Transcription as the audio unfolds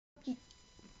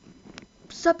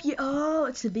Sup, y'all?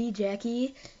 It's me,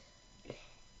 Jackie.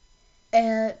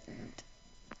 And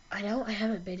I know I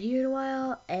haven't been here in a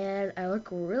while, and I look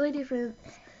really different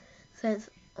since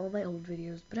all my old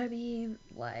videos. But I mean,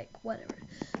 like, whatever.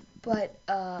 But,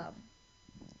 I'm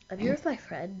here with my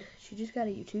friend. She just got a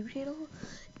YouTube channel,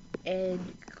 and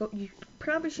you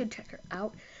probably should check her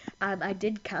out. I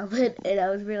did comment, and I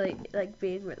was really, like,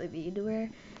 being really mean to her.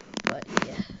 But,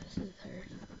 yeah, this is her.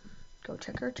 Go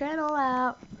check her channel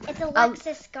out. It's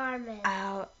Alexis Garman.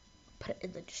 I'll put it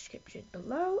in the description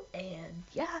below, and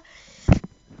yeah.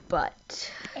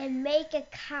 But And make a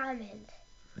comment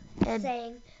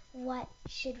saying what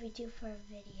should we do for a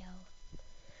video.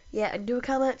 Yeah, and do a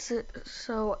comment.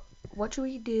 So what should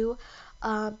we do?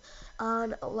 On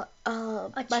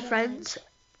my friend's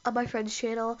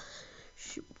channel,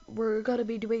 we're gonna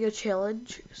be doing a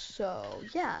challenge. So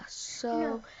yeah.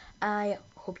 So I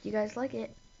hope you guys like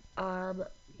it.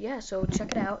 Yeah. So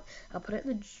check it out. I'll put it in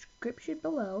the description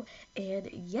below. And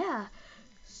yeah.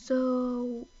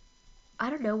 So I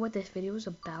don't know what this video was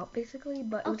about basically,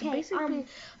 but it was basically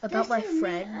about my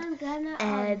friend.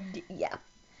 And yeah.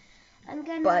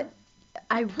 But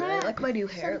I really like my new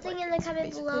hair. Something in the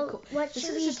comment below. Cool. What This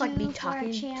should is we just do like me for talking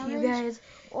a to challenge? you guys.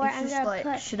 Or it's I'm just gonna like,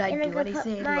 put, should I do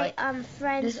anything? My like,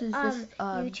 friend's this is just,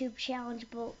 YouTube challenge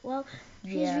below.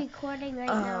 She's yeah. recording right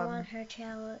now on her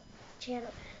channel,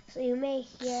 so you may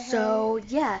hear her. So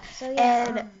yeah.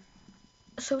 And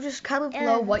so just comment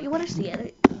below what you want to see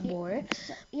more.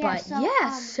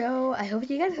 So I hope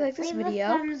you guys like this video.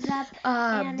 Thumbs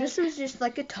up. This was just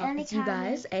like a talk with you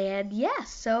guys, and yeah.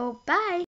 So bye.